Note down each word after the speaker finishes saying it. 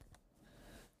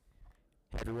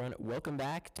everyone? Welcome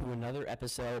back to another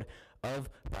episode of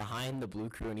Behind the Blue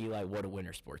Crew. And Eli, what a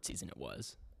winter sports season it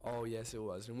was. Oh, yes, it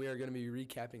was. And we are going to be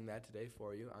recapping that today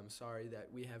for you. I'm sorry that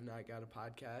we have not got a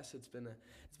podcast. It's been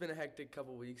a hectic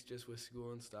couple weeks just with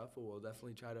school and stuff, but we'll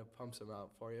definitely try to pump some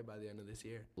out for you by the end of this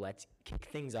year. Let's kick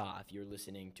things off. You're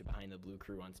listening to Behind the Blue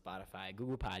Crew on Spotify,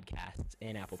 Google Podcasts,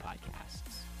 and Apple Podcasts.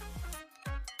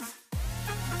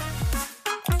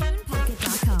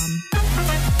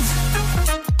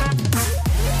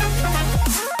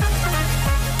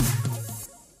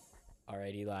 All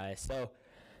right, Eli. So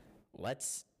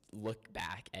let's look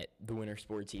back at the winter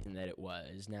sports season that it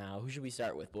was. Now, who should we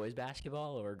start with, boys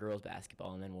basketball or girls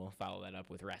basketball? And then we'll follow that up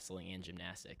with wrestling and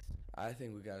gymnastics. I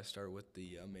think we got to start with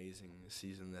the amazing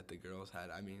season that the girls had.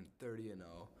 I mean, 30-0,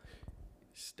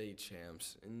 state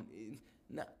champs. And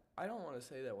I don't want to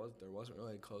say there wasn't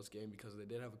really a close game, because they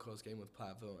did have a close game with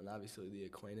Platteville, and obviously the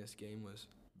Aquinas game was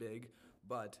big.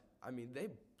 But, I mean, they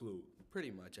blew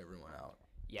pretty much everyone out.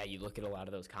 Yeah, you look at a lot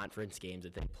of those conference games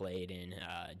that they played in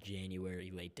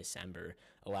January, late December.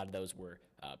 A lot of those were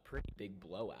pretty big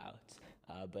blowouts.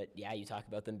 But, yeah, you talk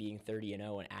about them being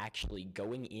 30-0, and actually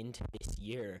going into this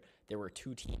year, there were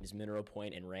two teams, Mineral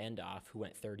Point and Randolph, who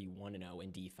went 31-0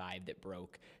 in D5 that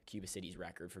broke Cuba City's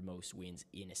record for most wins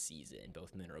in a season.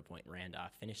 Both Mineral Point and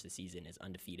Randolph finished the season as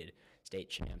undefeated state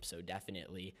champs. So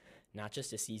definitely not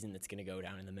just a season that's going to go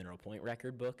down in the Mineral Point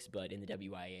record books, but in the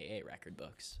WIAA record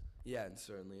books. Yeah, and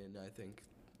certainly, and I think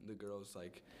the girls,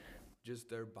 just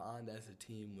their bond as a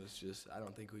team was just, I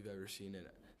don't think we've ever seen it.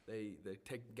 They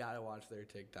gotta watch their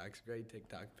TikToks, great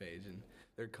TikTok page, and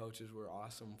their coaches were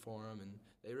awesome for them, and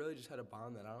they really just had a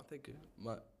bond that I don't think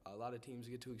a lot of teams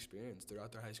get to experience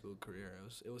throughout their high school career.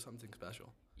 It was something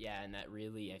special. Yeah, and that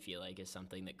really, I feel like, is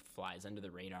something that flies under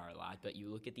the radar a lot. But you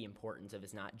look at the importance of,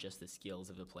 it's not just the skills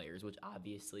of the players, which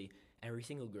obviously every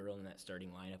single girl in that starting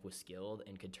lineup was skilled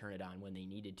and could turn it on when they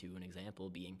needed to. An example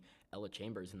being Ella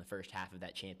Chambers in the first half of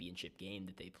that championship game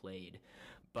that they played.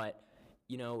 But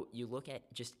you know, you look at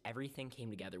just everything came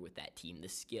together with that team, the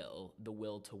skill, the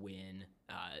will to win,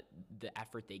 the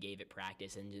effort they gave at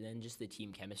practice, and then just the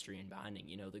team chemistry and bonding.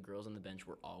 You know, the girls on the bench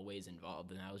were always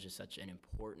involved, and that was just such an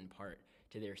important part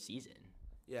to their season.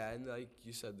 Yeah, and like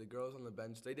you said, the girls on the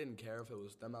bench, they didn't care if it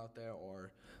was them out there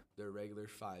or their regular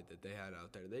five that they had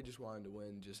out there. They just wanted to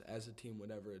win just as a team,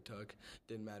 whatever it took.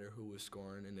 Didn't matter who was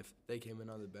scoring, and if they came in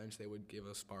on the bench, they would give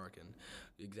a spark and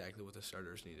exactly what the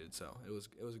starters needed. So it was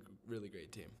a really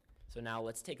great team. So now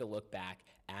let's take a look back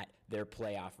at their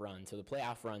playoff run. So the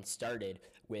playoff run started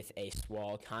with a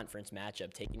SWAL conference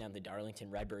matchup, taking on the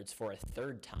Darlington Redbirds for a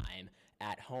third time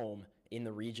at home in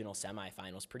the regional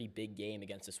semifinals. Pretty big game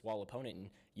against a SWAL opponent, and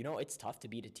you know it's tough to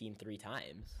beat a team three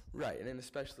times. Right, and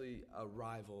especially a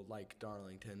rival like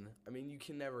Darlington. I mean, you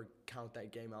can never count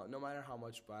that game out, no matter how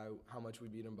much we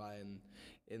beat them by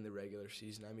in the regular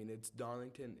season. I mean, it's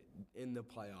Darlington in the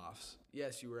playoffs.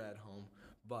 Yes, you were at home,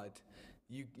 but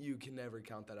you can never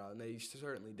count that out, and they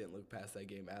certainly didn't look past that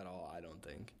game at all, I don't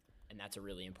think. And that's a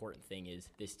really important thing, is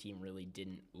this team really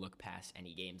didn't look past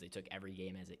any games. They took every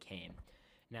game as it came.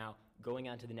 Now, going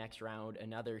on to the next round,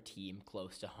 another team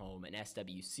close to home, an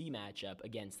SWC matchup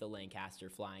against the Lancaster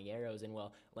Flying Arrows. And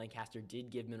while Lancaster did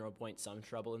give Mineral Point some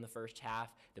trouble in the first half,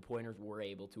 the Pointers were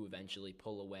able to eventually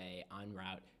pull away en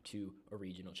route to a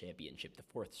regional championship, the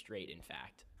fourth straight, in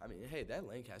fact. I mean, hey, that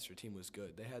Lancaster team was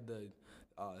good. They had the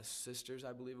sisters,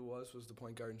 I believe it was the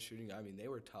point guard and shooting. I mean, they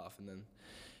were tough. And then,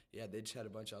 yeah, they just had a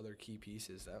bunch of other key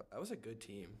pieces. That was a good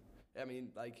team. I mean,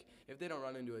 if they don't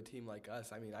run into a team like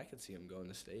us, I mean, I could see them going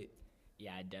to state.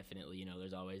 Yeah, definitely. You know,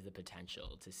 there's always the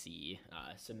potential to see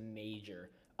some major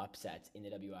upsets in the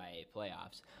WIA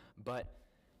playoffs. But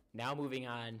now moving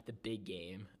on, the big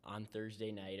game on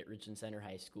Thursday night at Richland Center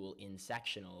High School in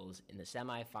sectionals, in the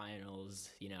semifinals,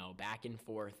 you know, back and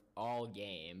forth all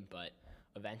game, but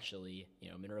eventually, you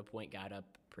know, Mineral Point got up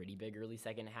pretty big early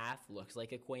second half. Looks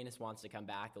like Aquinas wants to come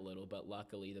back a little, but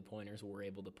luckily the Pointers were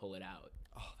able to pull it out.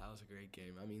 Oh, that was a great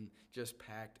game. I mean, just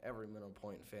packed. Every Mineral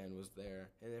Point fan was there.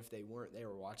 And if they weren't, they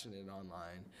were watching it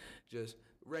online. Just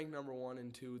ranked number 1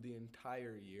 and 2 the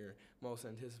entire year. Most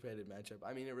anticipated matchup.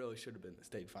 I mean, it really should have been the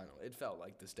state final. It felt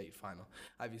like the state final.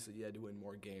 Obviously, you had to win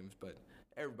more games, but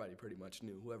everybody pretty much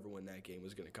knew whoever won that game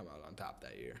was going to come out on top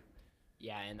that year.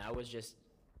 Yeah, and that was just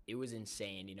it was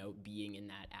insane, being in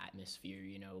that atmosphere,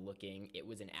 it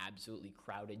was an absolutely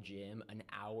crowded gym an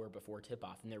hour before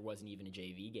tip-off, and there wasn't even a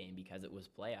JV game because it was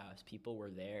playoffs. People were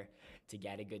there to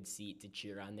get a good seat to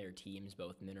cheer on their teams,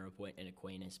 both Mineral Point and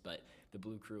Aquinas, but the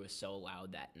Blue Crew was so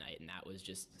loud that night, and that was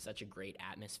just such a great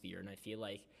atmosphere, and I feel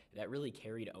like that really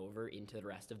carried over into the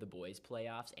rest of the boys'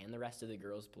 playoffs and the rest of the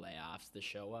girls' playoffs. The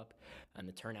show up and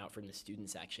the turnout from the student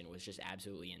section was just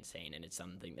absolutely insane, and it's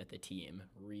something that the team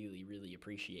really, really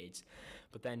appreciates.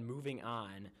 But then moving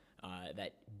on,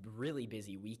 that really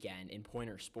busy weekend in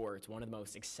Pointer Sports, one of the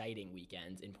most exciting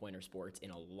weekends in Pointer Sports in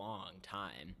a long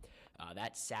time.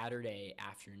 That Saturday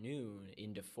afternoon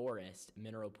in DeForest,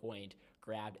 Mineral Point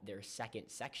grabbed their second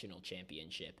sectional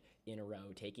championship in a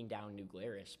row, taking down New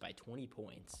Glarus by 20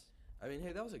 points. I mean,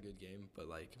 hey, that was a good game, but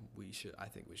I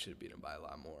think we should have beat them by a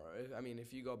lot more. I mean,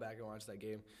 if you go back and watch that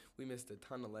game, we missed a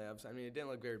ton of layups. I mean, it didn't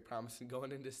look very promising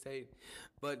going into state,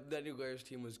 but that New Glarus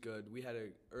team was good. We had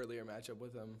an earlier matchup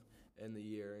with them in the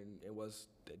year, and it was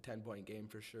a 10-point game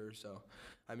for sure. So,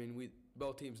 I mean,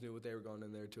 both teams knew what they were going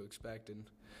in there to expect, and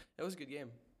it was a good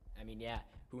game. I mean, yeah,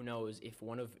 who knows if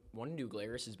one of New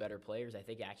Glarus' better players, I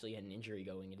think, actually had an injury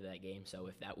going into that game. So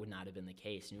if that would not have been the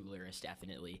case, New Glarus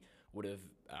definitely would have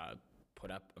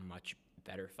put up a much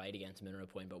better fight against Mineral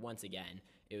Point. But once again,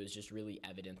 it was just really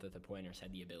evident that the Pointers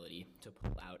had the ability to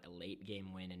pull out a late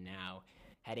game win. And now,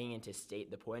 heading into state,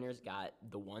 the Pointers got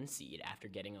the 1 seed after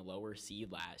getting a lower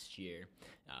seed last year.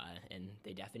 And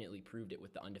they definitely proved it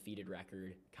with the undefeated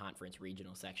record, conference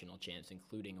regional sectional champs,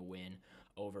 including a win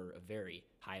over a very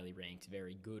highly ranked,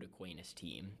 very good Aquinas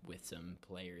team with some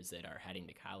players that are heading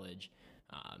to college.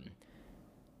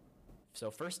 So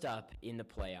first up in the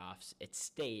playoffs at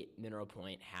state, Mineral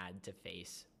Point had to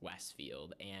face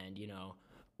Westfield. And,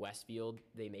 Westfield,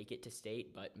 they make it to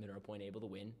state, but Mineral Point able to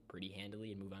win pretty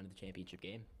handily and move on to the championship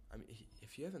game. I mean,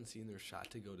 if you haven't seen their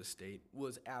shot to go to state,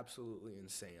 was absolutely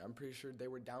insane. I'm pretty sure they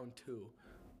were down 2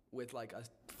 with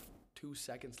 2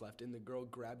 seconds left, and the girl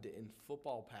grabbed it and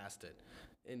football passed it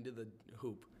into the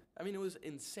hoop. I mean, it was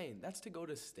insane. That's to go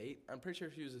to state. I'm pretty sure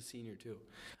she was a senior, too.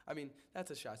 I mean, that's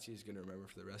a shot she's going to remember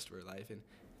for the rest of her life, and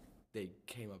they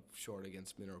came up short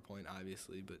against Mineral Point,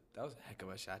 obviously, but that was a heck of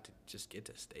a shot to just get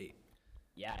to state.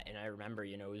 Yeah, and I remember,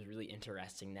 it was really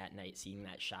interesting that night seeing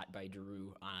that shot by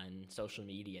Drew on social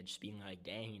media, just being like,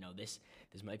 dang, this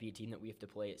might be a team that we have to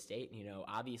play at state.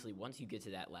 Obviously, once you get to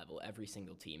that level, every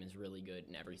single team is really good,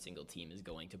 and every single team is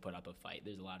going to put up a fight.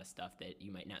 There's a lot of stuff that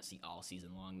you might not see all season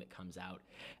long that comes out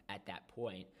at that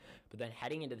point. But then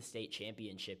heading into the state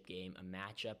championship game, a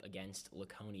matchup against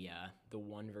Laconia, the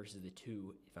 1 versus the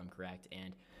 2, if I'm correct,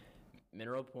 and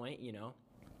Mineral Point,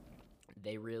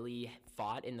 they really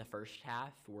fought in the first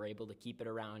half, were able to keep it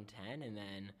around 10, and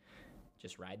then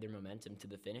just ride their momentum to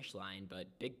the finish line. But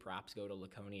big props go to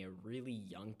Laconia, a really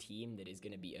young team that is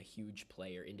going to be a huge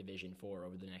player in Division 4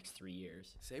 over the next 3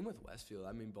 years. Same with Westfield.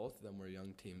 I mean, both of them were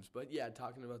young teams. But yeah,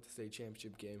 talking about the state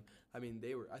championship game, I mean,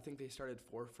 I think they started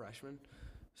 4 freshmen.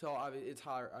 So it's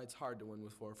hard to win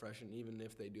with 4 freshmen, even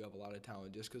if they do have a lot of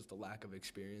talent, just because the lack of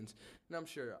experience. And I'm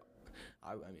sure,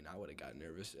 I would have gotten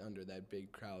nervous under that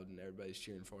big crowd and everybody's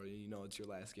cheering for you. It's your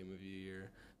last game of your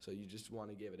year, so you just want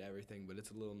to give it everything, but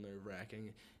it's a little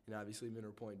nerve-wracking. And obviously,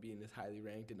 Mineral Point being as highly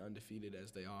ranked and undefeated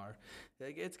as they are,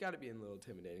 it's got to be a little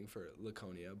intimidating for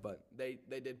Laconia. But they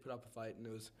did put up a fight, and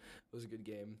it was a good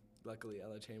game. Luckily,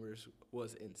 Ella Chambers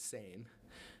was insane,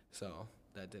 so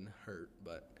that didn't hurt.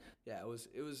 But yeah, it was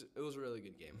a really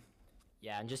good game.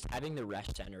 Yeah, and just having the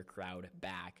Resch Center crowd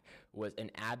back was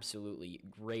an absolutely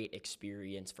great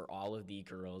experience for all of the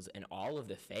girls and all of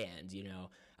the fans.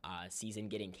 Season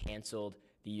getting canceled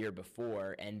the year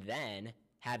before, and then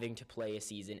having to play a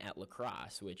season at La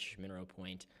Crosse, which Mineral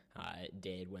Point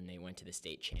did when they went to the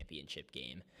state championship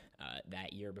game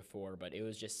that year before. But it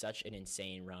was just such an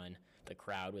insane run. The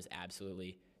crowd was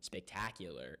absolutely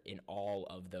spectacular in all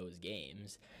of those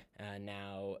games.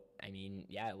 Now,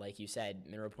 like you said,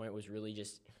 Mineral Point was really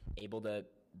just able to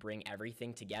bring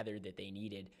everything together that they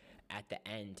needed at the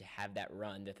end to have that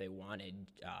run that they wanted.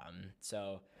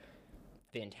 So,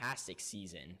 fantastic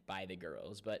season by the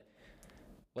girls. But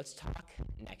let's talk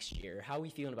next year. How are we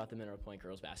feeling about the Mineral Point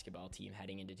girls basketball team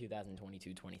heading into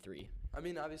 2022-23? I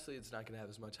mean, obviously it's not going to have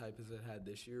as much hype as it had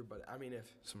this year, but I mean,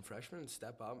 if some freshmen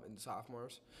step up and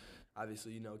sophomores,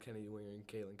 obviously Kennedy Winger and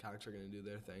Caitlin Cox are going to do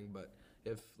their thing, but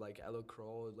if Ella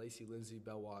Kroll, Lacey Lindsay,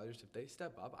 Belle Waters, if they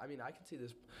step up, I mean, I can see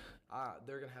this.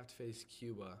 They're going to have to face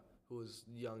Cuba, who is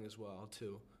young as well,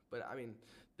 too. But, I mean,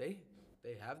 they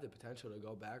have the potential to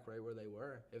go back right where they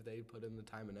were if they put in the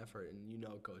time and effort.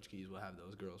 And Coach Keys will have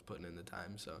those girls putting in the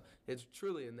time. So it's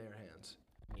truly in their hands.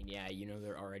 I mean, yeah,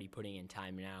 they're already putting in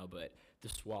time now, but the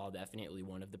SWAL definitely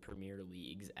one of the premier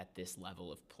leagues at this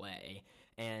level of play.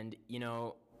 And,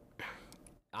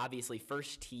 obviously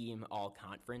first team all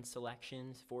conference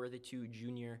selections for the two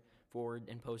junior forward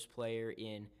and post player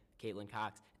in Caitlin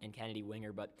Cox and Kennedy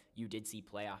Winger, but you did see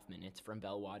playoff minutes from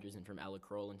Belle Waters and from Ella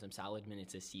Kroll and some solid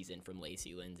minutes this season from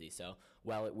Lacey Lindsay. So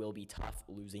while it will be tough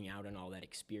losing out on all that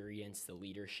experience, the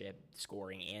leadership,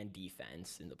 scoring, and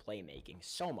defense, and the playmaking,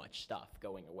 so much stuff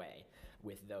going away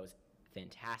with those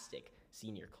fantastic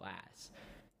senior class,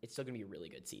 it's still going to be a really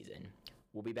good season.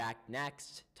 We'll be back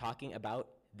next talking about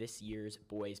this year's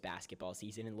boys basketball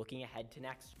season and looking ahead to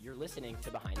next. You're listening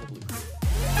to Behind the Blue Crew.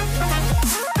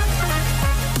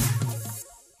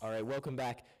 All right, welcome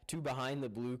back to Behind the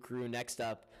Blue Crew. Next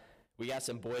up, we got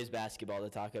some boys basketball to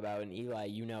talk about. And Eli,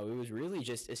 it was really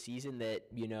just a season that,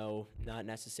 not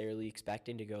necessarily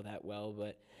expecting to go that well,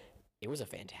 but it was a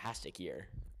fantastic year.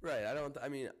 Right.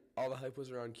 All the hype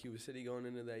was around Cuba City going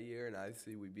into that year, and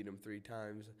obviously we beat them 3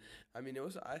 times. I think it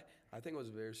was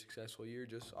a very successful year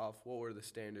just off what were the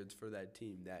standards for that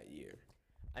team that year.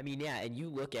 And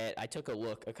I took a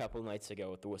look a couple nights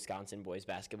ago at the Wisconsin boys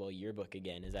basketball yearbook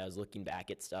again as I was looking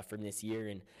back at stuff from this year,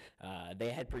 and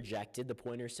they had projected the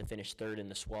Pointers to finish 3rd in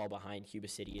the SWAL behind Cuba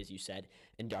City, as you said,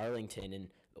 and Darlington, and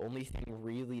the only thing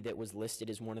really that was listed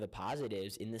as one of the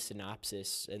positives in the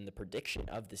synopsis and the prediction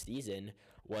of the season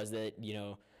was that,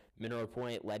 Mineral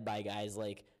Point, led by guys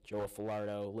like Joel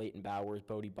Filardo, Leighton Bowers,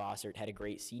 Bodie Bossert, had a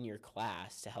great senior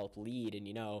class to help lead. And,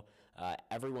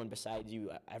 everyone besides you,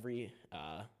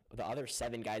 the other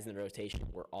 7 guys in the rotation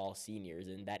were all seniors,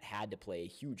 and that had to play a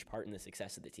huge part in the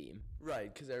success of the team.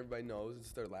 Right, because everybody knows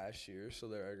it's their last year, so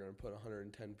they're going to put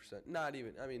 110%.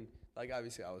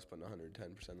 Obviously I was putting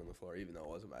 110% on the floor, even though it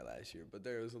wasn't my last year. But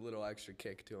there was a little extra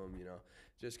kick to them,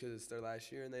 just because it's their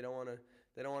last year, and they don't want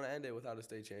to end it without a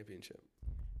state championship.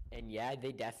 And yeah,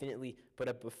 they definitely put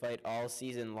up a fight all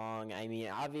season long.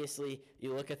 Obviously,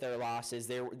 you look at their losses,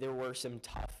 there were some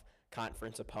tough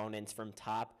conference opponents from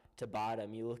top to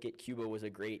bottom. You look at Cuba was a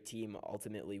great team.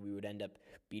 Ultimately, we would end up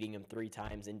beating them 3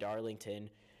 times in Darlington.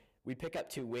 We pick up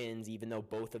 2 wins, even though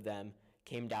both of them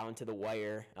came down to the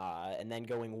wire, and then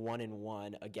going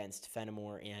 1-1 against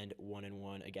Fenimore and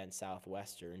 1-1 against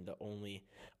Southwestern. The only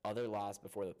other loss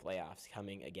before the playoffs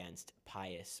coming against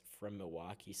Pius from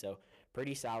Milwaukee. So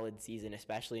pretty solid season,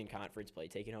 especially in conference play,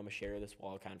 taking home a share of the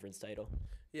SWAL conference title.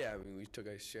 Yeah, we took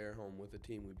a share home with a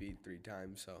team we beat 3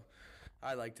 times, so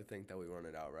I like to think that we won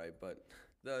it outright. But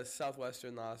the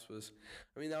Southwestern loss was,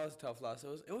 that was a tough loss.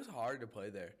 It was hard to play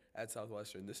there at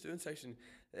Southwestern. The student section,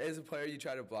 as a player, you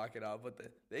try to block it out, but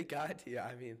they got to you.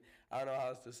 I don't know how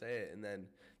else to say it. And then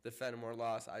the Fenimore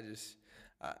loss, I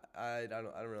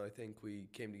don't really think we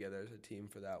came together as a team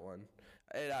for that one.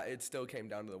 It still came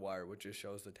down to the wire, which just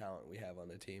shows the talent we have on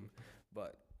the team.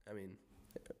 But,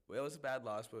 it was a bad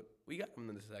loss, but we got them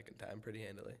the second time pretty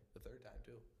handily, the third time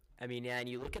too. And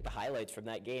you look at the highlights from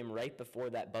that game right before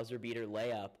that buzzer beater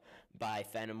layup by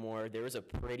Fenimore. There was a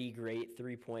pretty great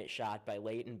 3-point shot by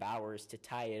Leighton Bowers to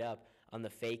tie it up on the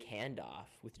fake handoff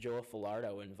with Joel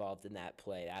Filardo involved in that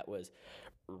play. That was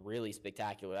really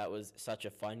spectacular. That was such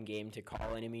a fun game to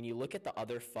call. And you look at the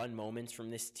other fun moments from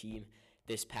this team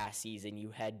this past season. You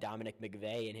had Dominic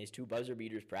McVeigh and his 2 buzzer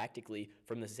beaters practically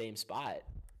from the same spot.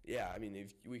 Yeah,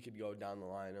 if we could go down the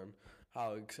line on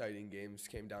how exciting games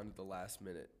came down to the last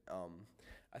minute.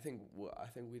 I think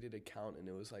we did a count, and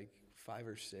it was like 5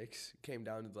 or 6 came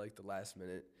down to the last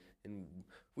minute, and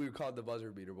we were called the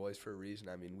buzzer beater boys for a reason.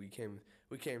 We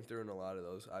came through in a lot of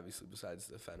those, obviously besides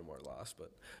the Fenimore loss,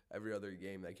 but every other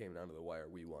game that came down to the wire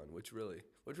we won, which really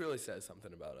says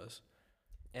something about us.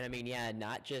 And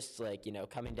not just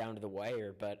coming down to the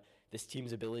wire, but this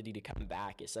team's ability to come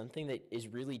back is something that is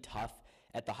really tough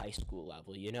at the high school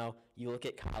level. You look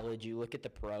at college, you look at the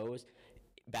pros.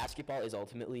 Basketball is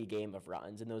ultimately a game of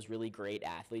runs, and those really great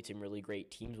athletes and really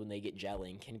great teams, when they get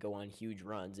gelling, can go on huge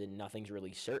runs, and nothing's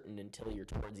really certain until you're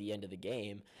towards the end of the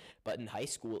game. But in high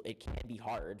school, it can be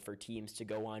hard for teams to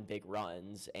go on big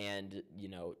runs and,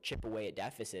 chip away at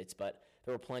deficits. But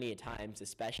there were plenty of times,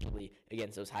 especially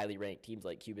against those highly ranked teams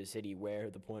like Cuba City, where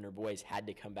the Pointer boys had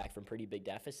to come back from pretty big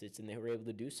deficits, and they were able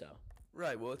to do so.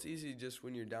 Right. Well, it's easy just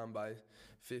when you're down by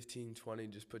 15, 20,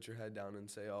 just put your head down and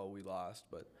say, oh, we lost.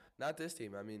 But not this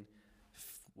team.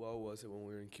 What was it when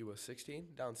we were in Cuba? 16?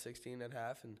 Down 16 at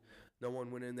half, and no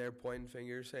one went in there pointing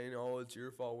fingers saying, oh, it's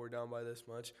your fault, we're down by this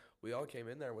much. We all came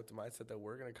in there with the mindset that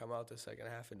we're going to come out the second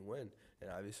half and win. And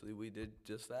obviously we did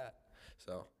just that.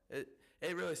 So it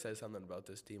really says something about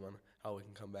this team on how we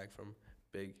can come back from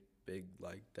big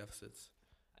deficits.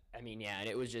 And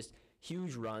it was just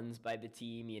huge runs by the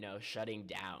team, shutting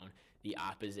down the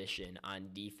opposition on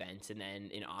defense. And then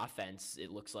in offense, it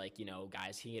looks like,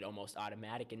 guys can get almost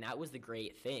automatic. And that was the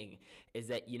great thing, is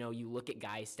that, you look at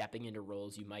guys stepping into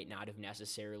roles you might not have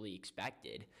necessarily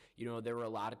expected. There were a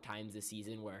lot of times this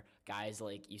season where guys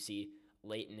like you see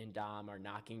Leighton and Dom are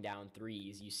knocking down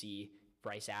threes. You see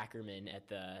Bryce Ackerman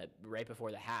right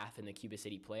before the half in the Cuba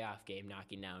City playoff game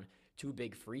knocking down 2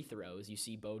 big free throws. You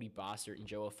see Bodie Bossert and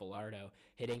Joe Falardo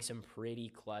hitting some pretty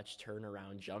clutch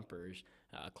turnaround jumpers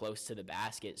close to the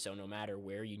basket. So no matter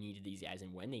where you needed these guys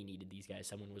and when they needed these guys,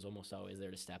 someone was almost always there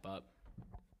to step up.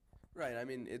 Right. I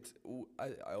mean,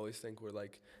 I always think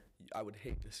I would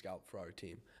hate to scout for our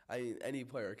team. Any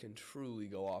player can truly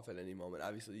go off at any moment.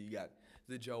 Obviously, you got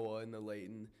the Joa and the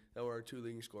Leighton that were our 2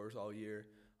 leading scorers all year.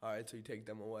 All right, so you take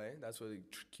them away. That's what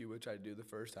Cuba tried to do the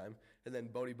first time. And then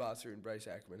Bodie Bossert and Bryce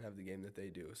Ackerman have the game that they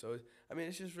do. So,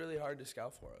 it's just really hard to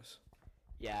scout for us.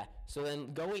 Yeah, so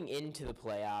then going into the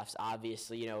playoffs,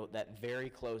 obviously, that very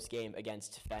close game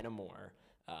against Fenimore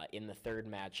in the third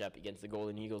matchup against the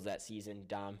Golden Eagles that season,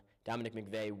 Dominic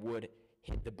McVeigh would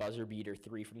hit the buzzer beater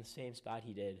 3 from the same spot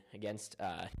he did against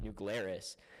New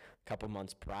Glarus a couple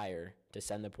months prior to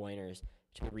send the Pointers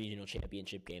to the regional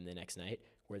championship game the next night,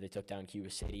 where they took down Cuba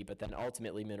City. But then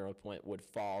ultimately Mineral Point would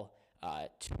fall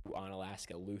to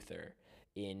Onalaska Luther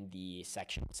in the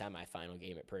section semifinal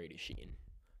game at Prairie du Chien.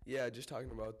 Yeah, just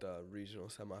talking about the regional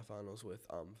semifinals with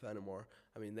Fenimore.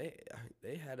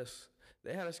 They had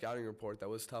a scouting report that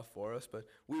was tough for us, but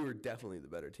we were definitely the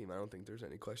better team. I don't think there's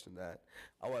any question that.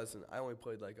 I only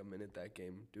played like a minute that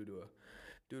game due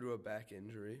to a back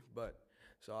injury, but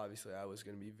so obviously I was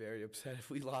going to be very upset if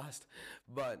we lost.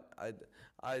 But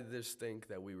I just think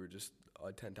that we were just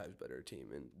a 10 times better team,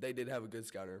 and they did have a good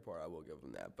scouting report. I will give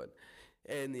them that, but.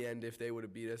 In the end, if they would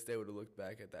have beat us, they would have looked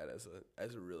back at that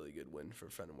as a really good win for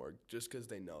Fenimore, just because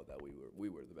they know that we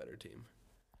were the better team.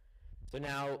 So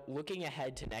now, looking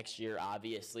ahead to next year,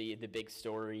 obviously the big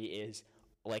story is,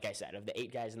 like I said, of the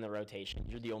 8 guys in the rotation,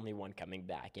 you're the only one coming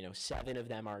back. 7 of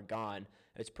them are gone.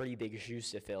 It's pretty big shoes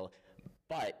to fill.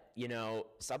 But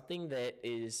something that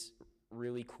is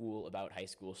really cool about high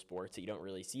school sports that you don't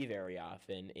really see very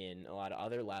often in a lot of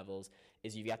other levels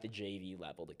is you've got the JV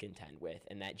level to contend with.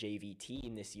 And that JV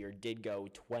team this year did go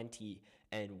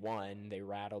 20-1. They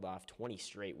rattled off 20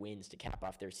 straight wins to cap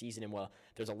off their season. And while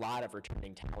there's a lot of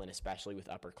returning talent, especially with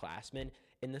upperclassmen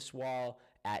in the SWAL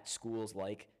at schools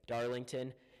like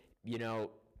Darlington, you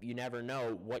never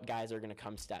know what guys are going to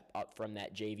come step up from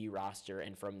that JV roster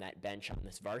and from that bench on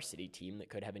this varsity team that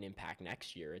could have an impact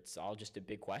next year. It's all just a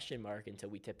big question mark until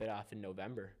we tip it off in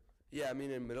November. Yeah,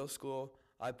 in middle school,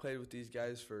 I played with these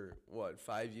guys for,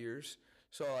 5 years?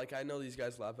 So, I know these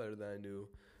guys a lot better than I knew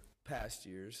past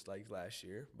years, like last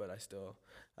year, but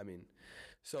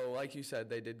so like you said,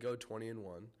 they did go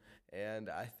 20-1, and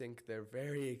I think they're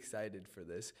very excited for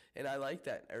this, and I like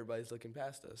that everybody's looking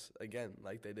past us, again,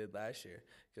 like they did last year,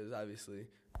 because obviously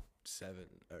 7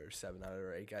 out of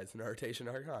our 8 guys in the rotation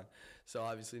are gone, so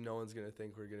obviously no one's going to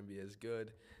think we're going to be as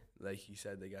good. Like you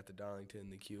said, they got the Darlington,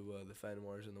 the Cuba, the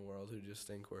Fenimores in the world who just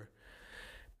think we're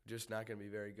just not going to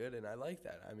be very good, and I like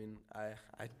that.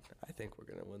 I think we're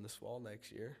going to win the SWAL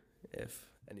next year, if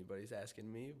anybody's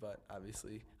asking me, but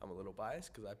obviously I'm a little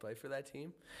biased because I play for that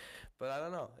team. But I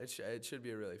don't know. It should be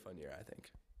a really fun year, I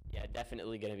think. Yeah,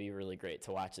 definitely going to be really great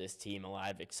to watch this team. A lot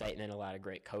of excitement, a lot of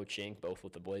great coaching, both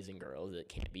with the boys and girls. It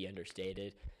can't be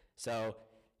understated. So,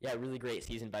 yeah, really great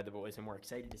season by the boys, and we're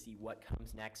excited to see what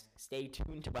comes next. Stay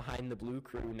tuned to Behind the Blue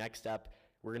Crew. Next up,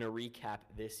 we're going to recap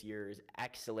this year's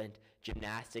excellent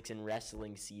gymnastics and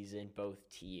wrestling season, both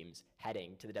teams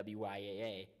heading to the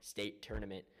WIAA state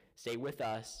tournament. Stay with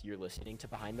us. You're listening to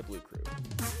Behind the Blue Crew.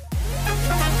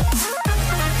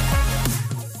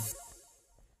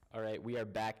 All right, we are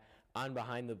back on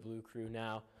Behind the Blue Crew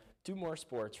now. 2 more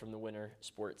sports from the winter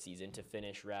sports season to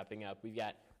finish wrapping up. We've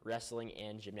got wrestling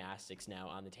and gymnastics now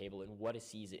on the table, and what a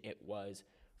season it was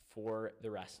for the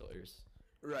wrestlers.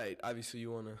 Right. Obviously,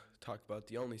 you want to talk about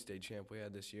the only state champ we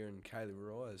had this year, and Kylie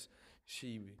Ruiz.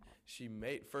 She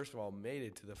made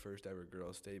it to the first ever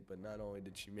girls state, but not only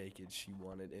did she make it, she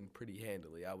won it, and pretty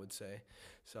handily, I would say.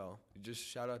 So just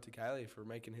shout out to Kylie for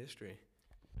making history.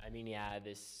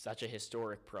 This such a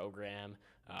historic program,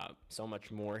 so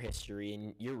much more history,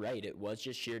 and you're right, it was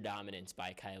just sheer dominance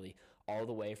by Kylie all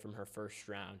the way from her first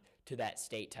round to that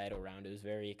state title round. It was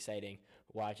very exciting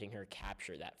watching her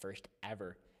capture that first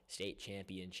ever state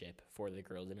championship for the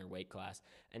girls in her weight class.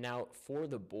 And now for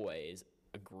the boys,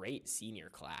 a great senior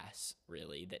class,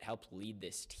 really, that helped lead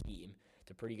this team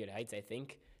to pretty good heights. I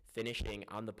think finishing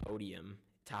on the podium,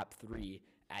 top 3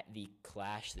 at the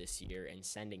Clash this year and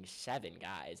sending 7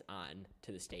 guys on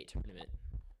to the state tournament.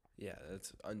 Yeah,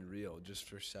 that's unreal. Just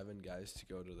for 7 guys to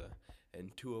go to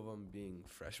and 2 of them being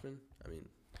freshmen. I mean,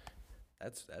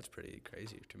 that's pretty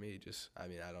crazy to me.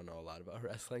 I don't know a lot about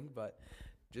wrestling, but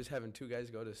just having 2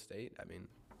 guys go to state, I mean,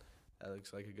 that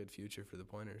looks like a good future for the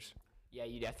Pointers. Yeah,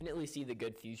 you definitely see the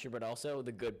good future, but also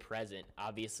the good present.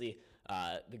 Obviously,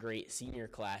 the great senior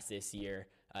class this year,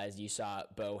 as you saw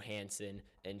Bo Hansen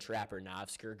and Trapper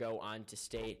Novsker go on to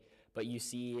state, but you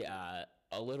see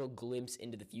a little glimpse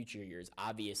into the future years.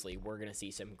 Obviously, we're going to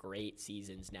see some great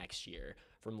seasons next year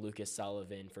from Lucas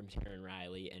Sullivan, from Taryn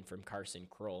Riley, and from Carson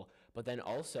Kroll. But then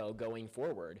also going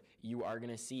forward, you are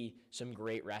going to see some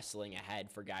great wrestling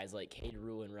ahead for guys like Cade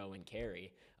Rule and Rowan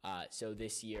Carey. So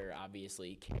this year,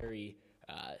 obviously, Carey,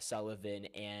 Sullivan,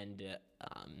 and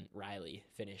Riley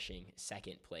finishing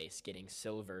second place, getting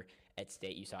silver at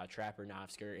state. You saw Trapper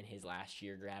Novsker in his last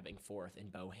year grabbing 4th,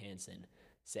 and Bo Hansen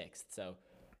 6th. So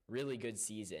really good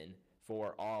season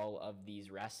for all of these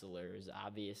wrestlers.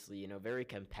 Obviously, very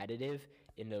competitive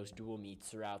in those dual meets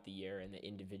throughout the year and the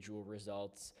individual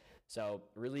results. So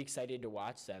really excited to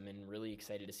watch them and really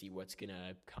excited to see what's going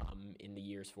to come in the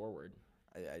years forward.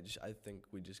 I think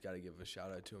we just got to give a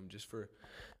shout out to them just for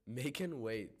making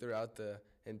weight throughout the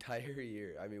entire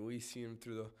year. I mean, we see them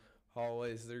through the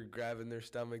hallways. They're grabbing their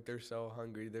stomach. They're so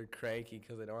hungry. They're cranky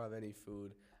because they don't have any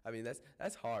food. I mean,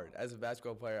 that's hard. As a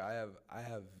basketball player, I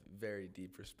have very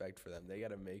deep respect for them. They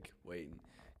got to make weight and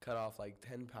cut off like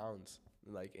 10 pounds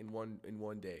like in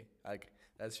one day. Like,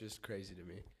 that's just crazy to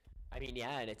me. I mean,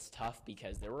 yeah, and it's tough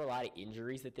because there were a lot of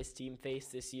injuries that this team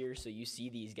faced this year, so you see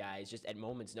these guys just at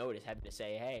moment's notice having to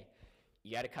say, hey,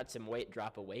 you got to cut some weight,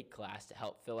 drop a weight class to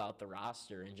help fill out the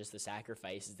roster, and just the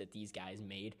sacrifices that these guys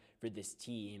made for this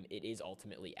team, it is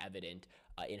ultimately evident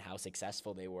in how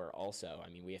successful they were also. I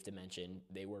mean, we have to mention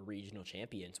they were regional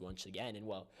champions once again, and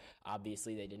well,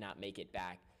 obviously they did not make it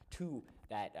back to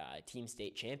that team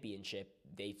state championship.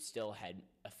 They still had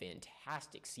a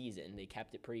fantastic season. They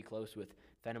kept it pretty close with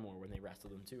Fenimore when they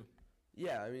wrestled them too.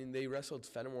 Yeah, I mean, they wrestled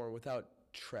Fenimore without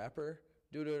Trapper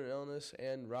due to an illness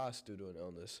and Ross due to an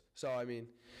illness. So, I mean,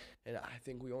 and I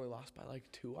think we only lost by like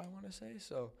 2, I want to say.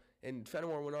 So, and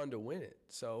Fenimore went on to win it.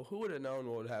 So, who would have known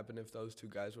what would happen if those 2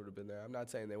 guys would have been there? I'm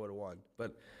not saying they would have won,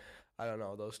 but I don't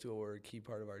know. Those 2 were a key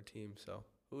part of our team. So,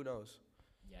 who knows?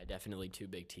 Yeah, definitely 2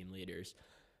 big team leaders.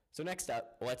 So next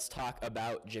up, let's talk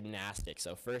about gymnastics.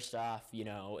 So first off,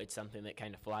 it's something that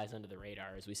kind of flies under the radar,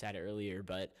 as we said earlier,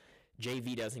 but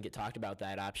JV doesn't get talked about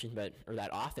that often,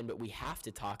 but we have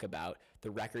to talk about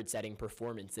the record-setting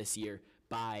performance this year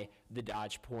by the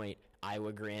Dodge Point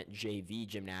Iowa Grant JV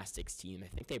gymnastics team. I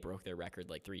think they broke their record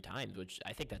like 3 times, which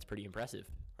I think that's pretty impressive.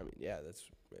 I mean, yeah, that's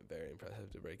very impressive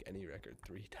to break any record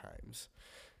 3 times.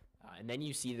 And then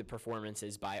you see the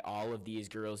performances by all of these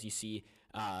girls. You see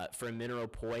from Mineral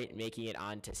Point making it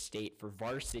onto state for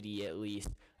varsity at least,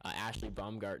 Ashley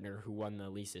Baumgartner, who won the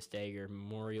Lisa Stager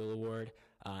Memorial Award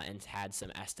and had some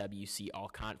SWC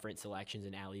all-conference selections,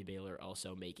 and Allie Baylor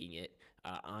also making it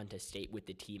onto state with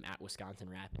the team at Wisconsin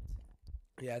Rapids.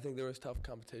 Yeah, I think there was tough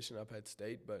competition up at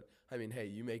state, but, I mean, hey,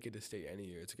 you make it to state any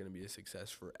year, it's going to be a success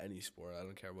for any sport. I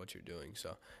don't care what you're doing.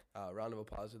 So, round of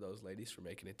applause to those ladies for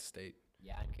making it to state.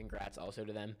 Yeah, and congrats also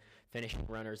to them finishing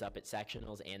runners-up at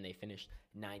sectionals, and they finished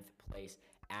 9th place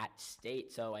at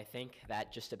state. So I think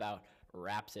that just about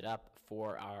wraps it up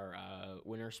for our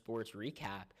winter sports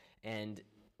recap. And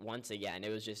once again, it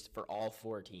was just for all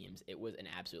 4 teams, it was an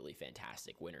absolutely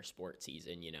fantastic winter sports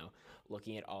season,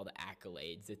 looking at all the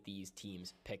accolades that these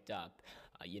teams picked up.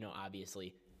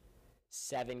 Obviously,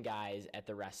 7 guys at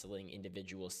the wrestling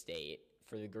individual state.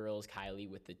 For the girls, Kylie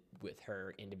with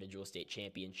her individual state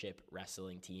championship,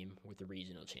 wrestling team with the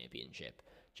regional championship,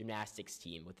 gymnastics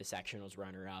team with the sectionals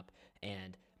runner-up,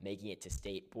 and making it to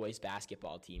state boys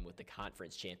basketball team with the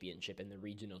conference championship and the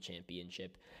regional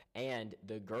championship, and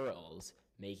the girls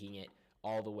making it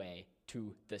all the way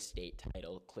to the state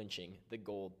title, clinching the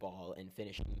gold ball and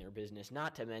finishing their business,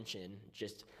 not to mention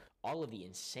just all of the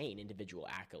insane individual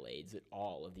accolades that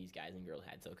all of these guys and girls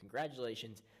had. So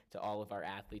congratulations to all of our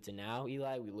athletes. And now,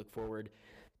 Eli, we look forward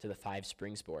to the 5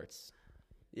 spring sports.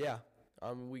 Yeah.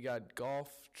 We got golf,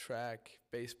 track,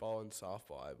 baseball, and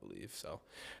softball, I believe. So,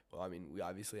 well, I mean, we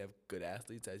obviously have good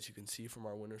athletes, as you can see from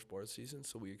our winter sports season,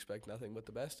 so we expect nothing but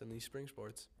the best in these spring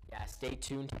sports. Yeah, stay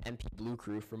tuned to MP Blue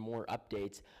Crew for more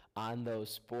updates on those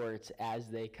sports as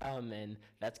they come. And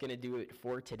that's going to do it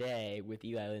for today with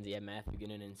Eli Lindsay and Matthew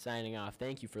Gannon signing off.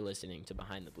 Thank you for listening to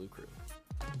Behind the Blue Crew.